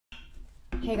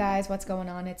Hey guys, what's going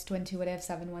on? It's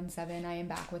Twintuitive717. I am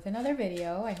back with another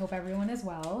video. I hope everyone is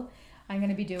well. I'm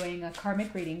going to be doing a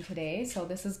karmic reading today, so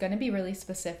this is going to be really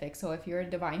specific. So if you're a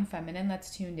divine feminine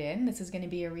that's tuned in, this is going to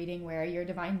be a reading where your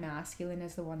divine masculine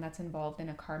is the one that's involved in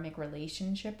a karmic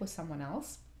relationship with someone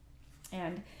else.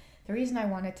 And the reason I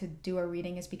wanted to do a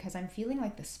reading is because I'm feeling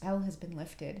like the spell has been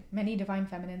lifted. Many divine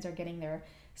feminines are getting their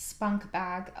spunk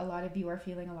back. A lot of you are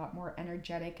feeling a lot more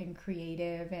energetic and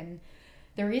creative, and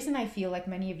the reason I feel like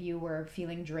many of you were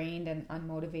feeling drained and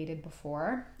unmotivated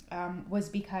before was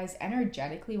because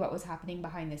energetically what was happening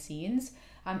behind the scenes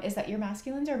is that your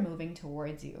masculines are moving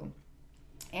towards you.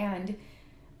 And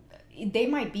they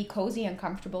might be cozy and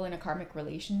comfortable in a karmic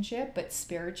relationship, but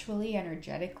spiritually,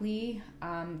 energetically,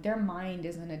 their mind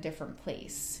is in a different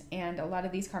place. And a lot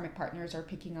of these karmic partners are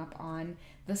picking up on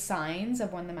the signs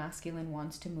of when the masculine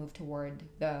wants to move toward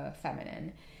the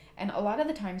feminine. And a lot of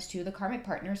the times too, the karmic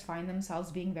partners find themselves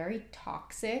being very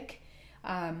toxic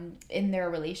in their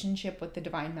relationship with the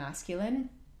divine masculine.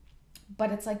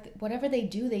 But it's like whatever they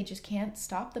do, they just can't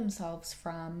stop themselves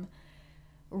from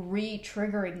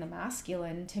re-triggering the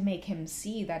masculine to make him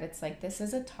see that it's like this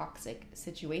is a toxic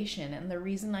situation. And the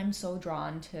reason I'm so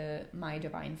drawn to my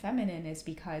divine feminine is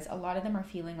because a lot of them are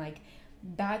feeling like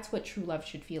that's what true love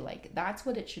should feel like. That's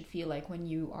what it should feel like when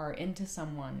you are into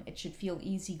someone. It should feel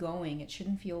easygoing. It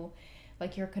shouldn't feel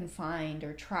like you're confined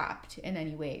or trapped in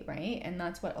any way, right? And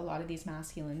that's what a lot of these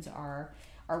masculines are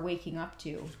waking up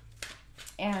to.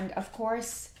 And of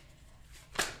course,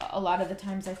 a lot of the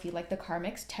times I feel like the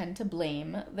karmics tend to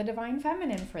blame the divine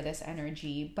feminine for this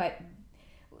energy, but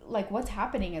like what's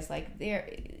happening is like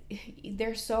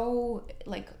they're so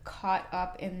like caught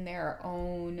up in their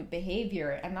own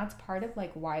behavior, and that's part of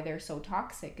like why they're so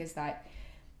toxic, is that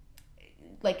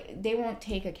like they won't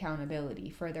take accountability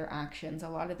for their actions. A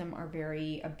lot of them are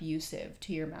very abusive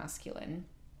to your masculine.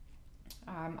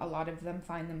 A lot of them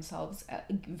find themselves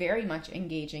very much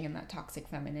engaging in that toxic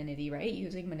femininity, right?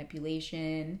 Using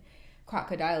manipulation,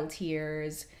 crocodile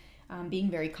tears, being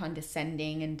very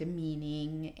condescending and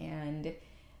demeaning, and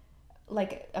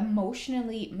like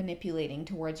emotionally manipulating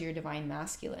towards your divine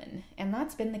masculine. And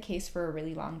that's been the case for a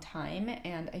really long time.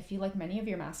 And I feel like many of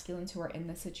your masculines who are in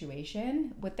this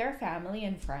situation with their family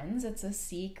and friends, it's a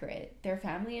secret. Their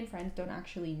family and friends don't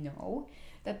actually know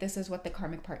that this is what the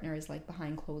karmic partner is like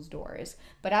behind closed doors.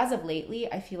 But as of lately,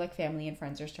 I feel like family and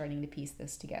friends are starting to piece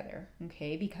this together,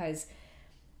 okay? Because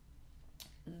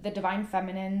the divine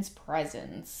feminine's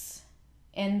presence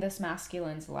in this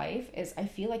masculine's life is, I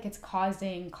feel like it's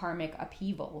causing karmic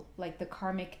upheaval. Like the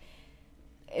karmic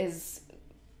is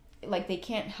like, they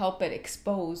can't help but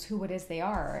expose who it is they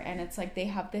are. And it's like they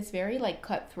have this very like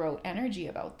cutthroat energy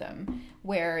about them,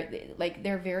 where like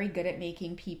they're very good at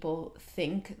making people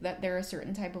think that they're a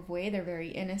certain type of way. They're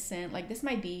very innocent. Like this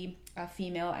might be a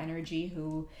female energy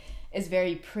who is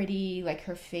very pretty, like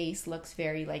her face looks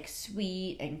very like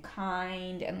sweet and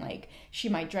kind, and like she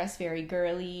might dress very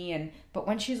girly, but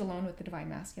when she's alone with the divine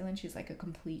masculine, she's like a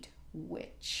complete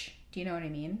witch. Do you know what I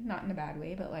mean? Not in a bad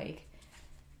way, but like,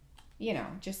 you know,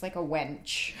 just like a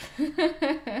wench.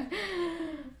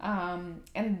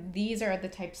 And these are the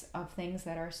types of things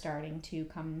that are starting to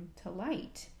come to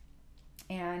light.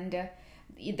 And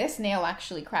this nail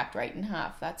actually cracked right in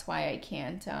half. That's why I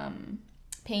can't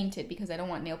paint it, because I don't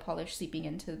want nail polish seeping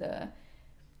into the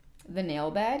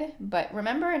nail bed. But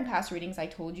remember in past readings I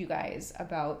told you guys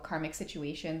about karmic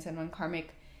situations, and when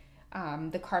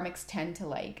the karmics tend to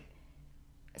like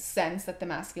sense that the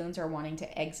masculines are wanting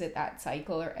to exit that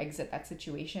cycle or exit that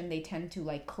situation, they tend to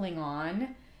like cling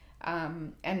on.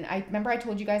 And I remember I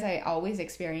told you guys I always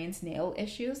experience nail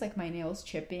issues, like my nails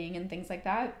chipping and things like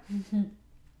that.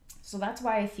 So that's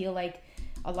why I feel like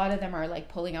a lot of them are like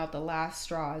pulling out the last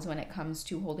straws when it comes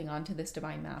to holding on to this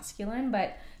divine masculine.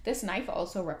 But this knife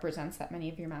also represents that many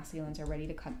of your masculines are ready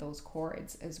to cut those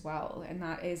cords as well. And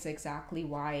that is exactly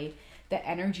why the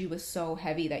energy was so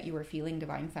heavy that you were feeling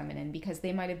divine feminine, because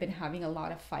they might have been having a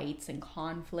lot of fights and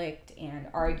conflict and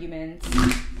arguments.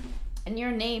 And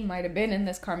your name might have been in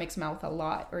this karmic's mouth a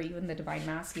lot, or even the divine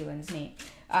masculine's name.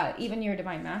 Even your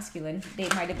divine masculine, they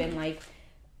might have been like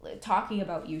talking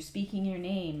about you, speaking your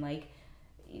name, like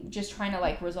just trying to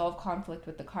like resolve conflict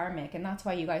with the karmic. And that's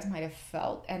why you guys might have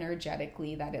felt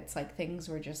energetically that it's like things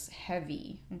were just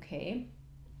heavy, okay?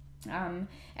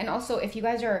 And also, if you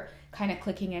guys are kind of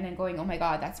clicking in and going, oh my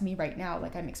god, that's me right now,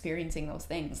 like I'm experiencing those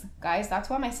things, guys, that's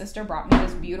why my sister brought me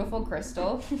this beautiful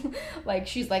crystal. Like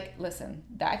she's like, listen,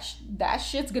 that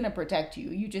shit's gonna protect you,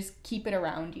 you just keep it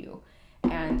around you.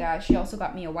 And she also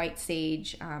got me a white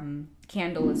sage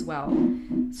candle as well.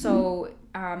 So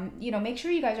make sure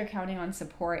you guys are counting on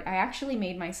support. I actually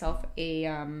made myself a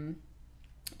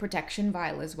protection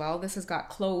vial as well. This has got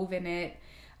clove in it.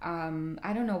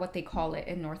 I don't know what they call it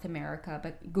in North America,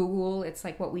 but Google, it's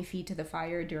like what we feed to the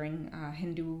fire during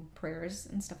Hindu prayers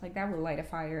and stuff like that. We'll light a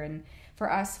fire, and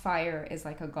for us, fire is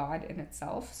like a god in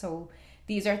itself. So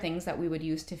these are things that we would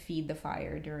use to feed the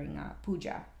fire during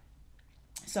puja.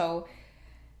 So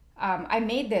I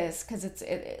made this because it's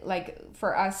like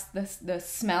for us, the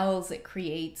smells it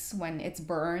creates when it's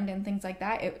burned and things like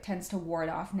that, it tends to ward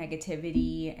off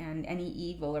negativity and any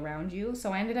evil around you.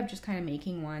 So I ended up just kind of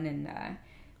making one, and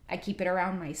I keep it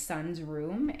around my son's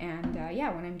room. And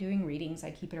when I'm doing readings, I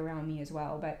keep it around me as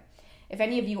well. But if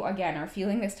any of you, again, are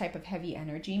feeling this type of heavy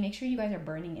energy, make sure you guys are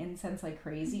burning incense like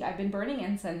crazy. I've been burning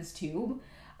incense too.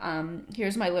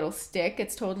 Here's my little stick.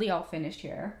 It's totally all finished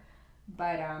here.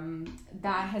 But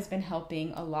that has been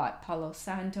helping a lot. Palo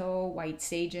Santo, white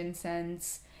sage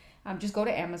incense. Just go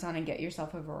to Amazon and get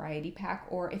yourself a variety pack.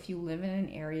 Or if you live in an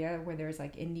area where there's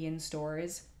like Indian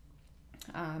stores,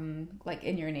 like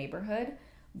in your neighborhood,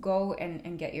 go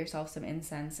and get yourself some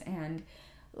incense. And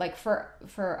like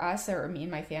for us, or me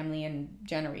and my family, and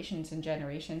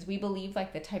generations, we believe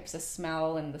like the types of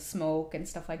smell and the smoke and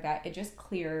stuff like that, it just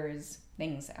clears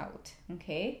things out.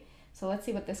 Okay, so let's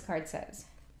see what this card says.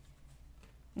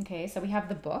 Okay, so we have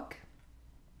the book.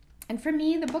 And for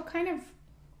me, the book kind of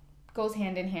goes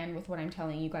hand in hand with what I'm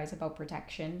telling you guys about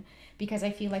protection, because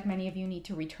I feel like many of you need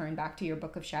to return back to your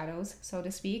book of shadows, so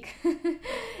to speak.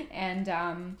 And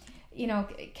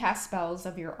cast spells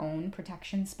of your own,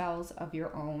 protection spells of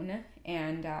your own,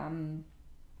 and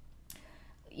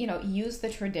use the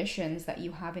traditions that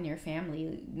you have in your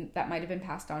family that might have been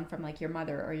passed on from like your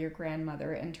mother or your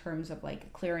grandmother, in terms of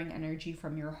like clearing energy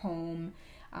from your home,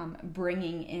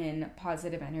 bringing in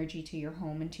positive energy to your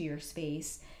home and to your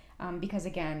space. Because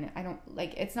again, I don't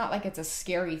like, it's not like it's a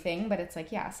scary thing, but it's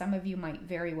like, yeah, some of you might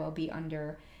very well be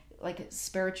under like a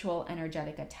spiritual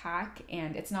energetic attack,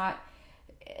 and it's not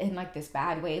in like this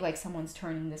bad way, like someone's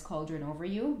turning this cauldron over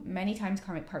you. Many times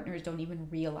karmic partners don't even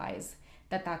realize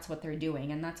that that's what they're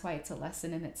doing, and that's why it's a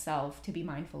lesson in itself to be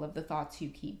mindful of the thoughts you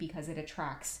keep, because it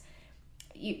attracts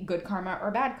good karma or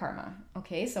bad karma.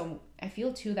 Okay, so I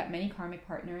feel too that many karmic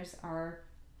partners are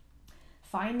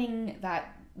finding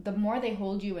that the more they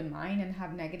hold you in mind and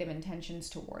have negative intentions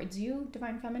towards you,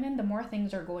 Divine Feminine, the more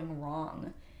things are going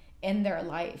wrong in their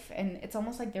life. And it's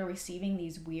almost like they're receiving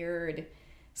these weird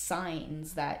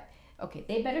signs that, okay,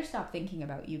 they better stop thinking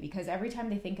about you, because every time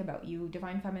they think about you,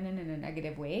 Divine Feminine, in a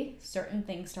negative way, certain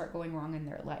things start going wrong in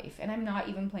their life. And I'm not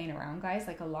even playing around, guys.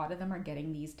 Like, a lot of them are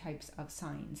getting these types of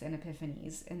signs and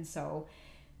epiphanies. And so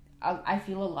I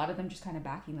feel a lot of them just kind of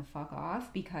backing the fuck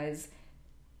off, because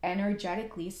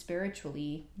energetically,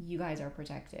 spiritually, you guys are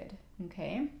protected.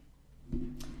 Okay?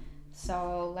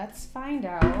 So let's find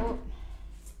out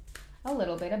a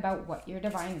little bit about what your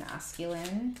Divine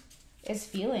Masculine is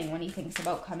feeling when he thinks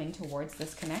about coming towards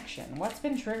this connection. What's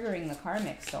been triggering the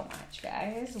karmic so much,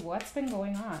 guys? What's been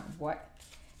going on? What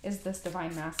is this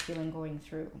Divine Masculine going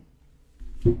through?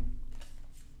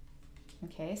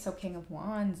 Okay, so King of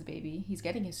Wands, baby. He's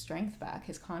getting his strength back,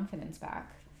 his confidence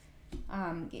back.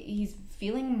 He's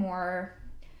feeling more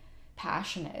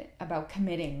passionate about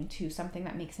committing to something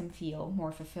that makes him feel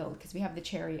more fulfilled, because we have the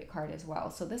Chariot card as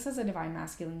well. So this is a Divine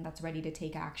Masculine that's ready to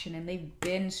take action, and they've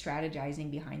been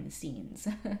strategizing behind the scenes.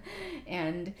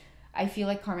 And I feel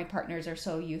like karmic partners are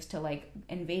so used to like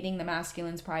invading the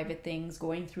masculine's private things,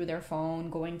 going through their phone,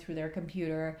 going through their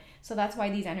computer. So that's why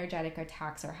these energetic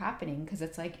attacks are happening, because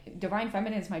it's like Divine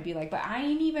Feminines might be like, but I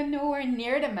ain't even nowhere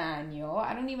near the man, yo.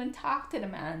 I don't even talk to the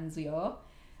mans, yo.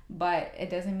 But it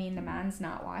doesn't mean the man's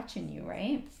not watching you,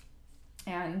 right?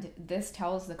 And this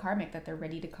tells the karmic that they're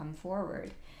ready to come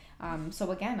forward.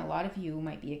 So again, a lot of you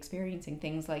might be experiencing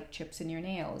things like chips in your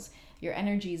nails, your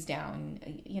energy's down,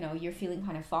 you're feeling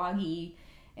kind of foggy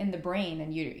in the brain,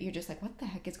 and you're just like, what the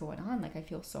heck is going on? Like, I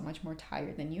feel so much more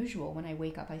tired than usual. When I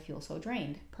wake up, I feel so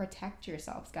drained. Protect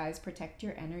yourselves, guys. Protect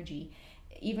your energy.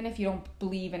 Even if you don't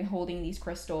believe in holding these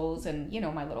crystals and,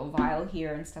 my little vial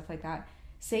here and stuff like that,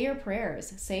 say your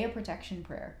prayers. Say a protection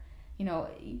prayer.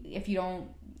 If you don't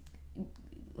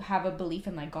have a belief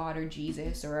in like God or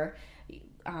Jesus, or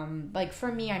like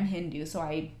for me, I'm Hindu, so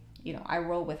I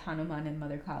roll with Hanuman and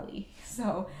Mother Kali.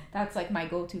 So that's like my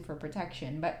go-to for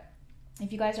protection. But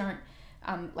if you guys aren't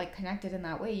like connected in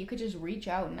that way, you could just reach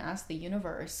out and ask the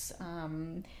universe. A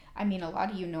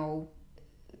lot of you know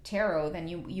tarot, then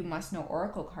you must know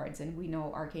oracle cards, and we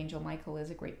know Archangel Michael is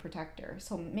a great protector.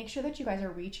 So make sure that you guys are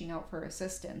reaching out for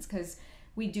assistance, because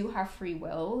we do have free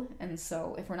will. And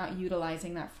so if we're not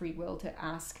utilizing that free will to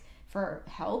ask for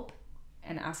help,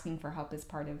 and asking for help is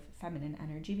part of feminine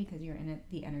energy, because you're in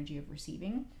the energy of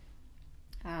receiving.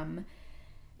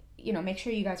 make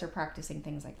sure you guys are practicing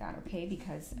things like that, okay?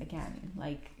 Because again,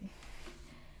 like,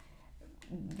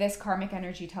 this karmic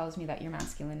energy tells me that your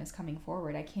masculine is coming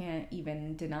forward. I can't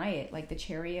even deny it. Like the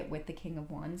Chariot with the King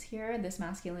of Wands here, this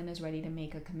masculine is ready to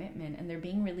make a commitment, and they're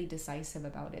being really decisive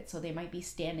about it. So they might be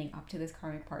standing up to this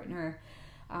karmic partner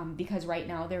because right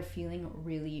now they're feeling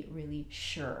really, really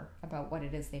sure about what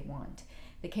it is they want.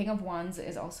 The King of Wands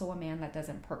is also a man that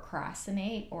doesn't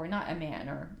procrastinate, or not a man,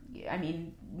 or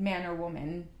man or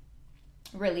woman.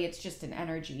 Really, it's just an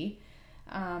energy.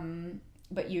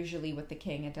 But usually with the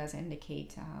king, it does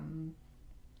indicate,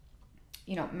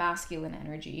 masculine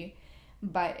energy.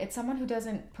 But it's someone who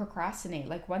doesn't procrastinate.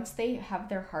 Like once they have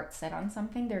their heart set on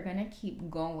something, they're going to keep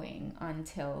going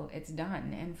until it's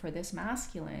done. And for this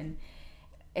masculine,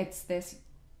 it's this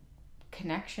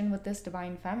connection with this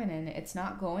divine feminine. It's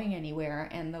not going anywhere.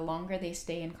 And the longer they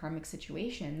stay in karmic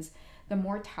situations, the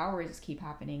more towers keep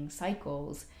happening,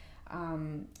 cycles,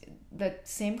 the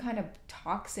same kind of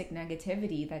toxic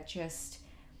negativity that just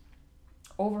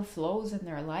overflows in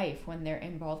their life when they're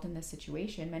involved in this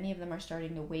situation. Many of them are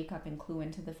starting to wake up and clue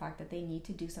into the fact that they need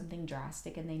to do something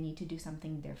drastic and they need to do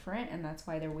something different, and that's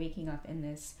why they're waking up in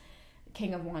this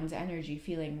King of Wands energy,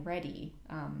 feeling ready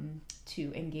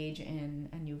to engage in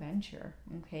a new venture,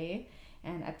 okay?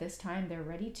 And at this time, they're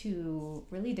ready to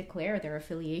really declare their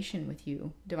affiliation with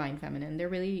you, Divine Feminine. They're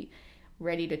really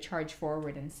ready to charge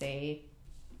forward and say,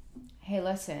 hey,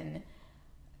 listen,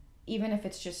 even if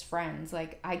it's just friends,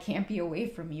 like, I can't be away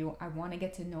from you. I want to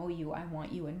get to know you. I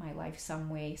want you in my life some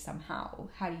way, somehow.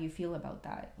 How do you feel about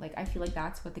that? Like, I feel like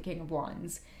that's what the King of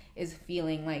Wands is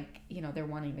feeling like, they're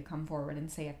wanting to come forward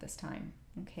and say at this time.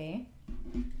 Okay?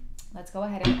 Let's go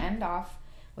ahead and end off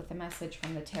with the message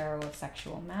from the Tarot of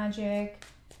Sexual Magic.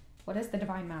 What does the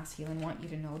Divine Masculine want you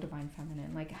to know, Divine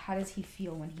Feminine? Like, how does he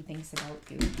feel when he thinks about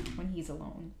you, when he's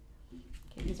alone?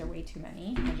 Okay, these are way too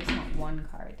many. I just want one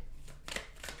card.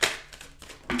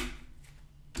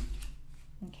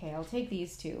 Okay, I'll take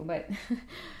these two, but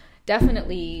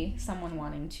definitely someone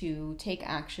wanting to take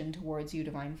action towards you,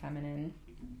 Divine Feminine.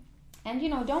 And,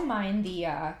 don't mind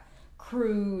the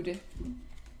crude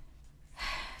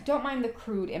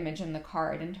image in the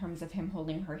card in terms of him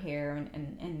holding her hair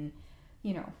and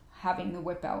having the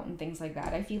whip out and things like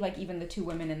that. I feel like even the two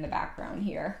women in the background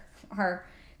here are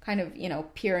kind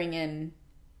of, peering in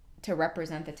to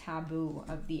represent the taboo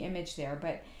of the image there.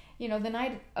 But, the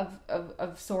Knight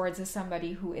of Swords is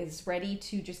somebody who is ready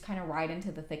to just kind of ride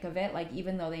into the thick of it. Like,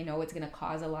 even though they know it's going to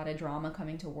cause a lot of drama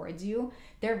coming towards you,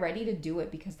 they're ready to do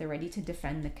it because they're ready to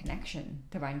defend the connection,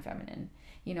 Divine Feminine.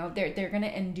 They're going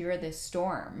to endure this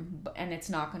storm, and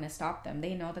it's not going to stop them.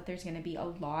 They know that there's going to be a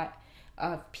lot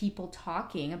of people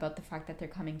talking about the fact that they're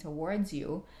coming towards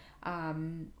you.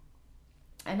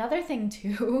 Another thing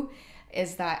too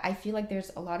is that I feel like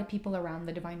there's a lot of people around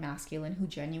the Divine Masculine who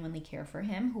genuinely care for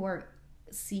him, who are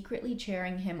secretly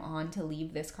cheering him on to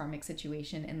leave this karmic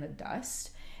situation in the dust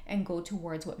and go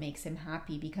towards what makes him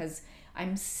happy, because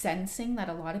I'm sensing that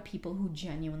a lot of people who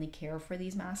genuinely care for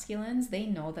these masculines, they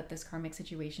know that this karmic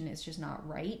situation is just not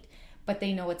right, but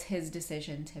they know it's his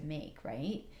decision to make,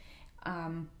 right?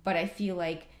 But I feel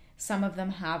like some of them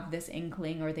have this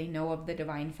inkling, or they know of the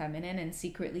Divine Feminine, and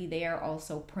secretly they are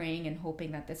also praying and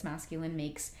hoping that this masculine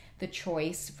makes the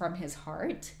choice from his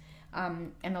heart.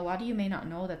 And a lot of you may not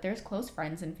know that there's close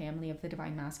friends and family of the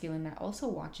Divine Masculine that also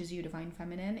watches you, Divine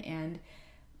Feminine, and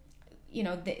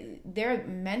they're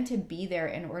meant to be there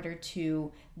in order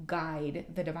to guide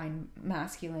the Divine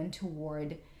Masculine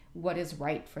toward what is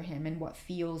right for him and what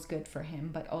feels good for him.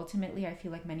 But ultimately, I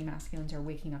feel like many masculines are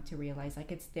waking up to realize,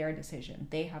 like, it's their decision.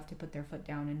 They have to put their foot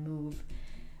down and move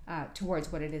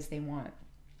towards what it is they want.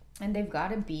 And they've got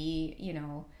to be,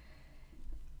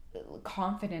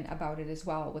 confident about it as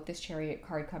well, with this Chariot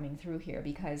card coming through here,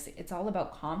 because it's all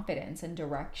about confidence and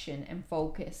direction and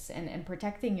focus and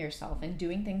protecting yourself and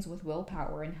doing things with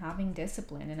willpower and having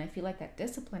discipline. And I feel like that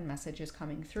discipline message is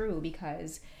coming through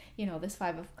because, this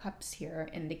Five of Cups here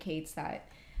indicates that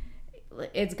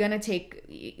it's going to take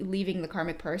leaving the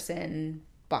karmic person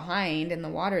behind in the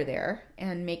water there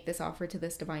and make this offer to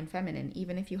this Divine Feminine,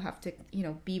 even if you have to,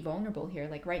 be vulnerable here.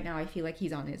 Like right now, I feel like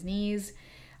he's on his knees.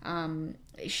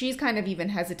 She's kind of even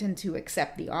hesitant to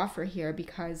accept the offer here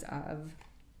because of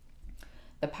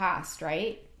the past,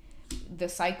 right? The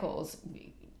cycles.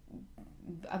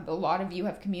 A lot of you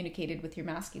have communicated with your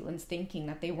masculines thinking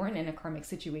that they weren't in a karmic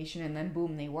situation, and then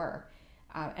boom, they were.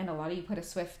 And a lot of you put a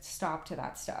swift stop to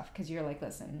that stuff because you're like,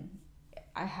 listen,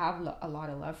 I have a lot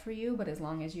of love for you, but as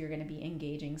long as you're going to be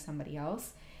engaging somebody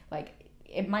else, like,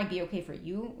 it might be okay for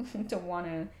you to want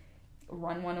to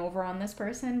run one over on this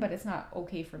person, but it's not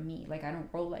okay for me. Like, I don't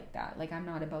roll like that. Like, I'm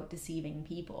not about deceiving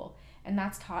people. And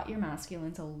that's taught your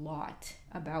masculines a lot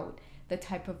about the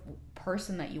type of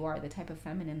person that you are, the type of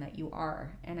feminine that you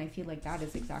are. And I feel like that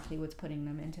is exactly what's putting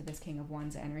them into this King of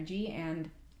Wands energy. And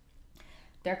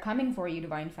they're coming for you,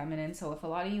 Divine Feminine. So if a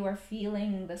lot of you are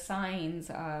feeling the signs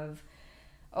of,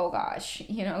 oh gosh,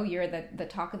 you know, you're the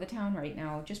talk of the town right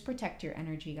now, just protect your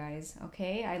energy, guys.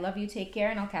 Okay? I love you. Take care.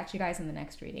 And I'll catch you guys in the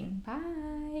next reading.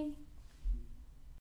 Bye.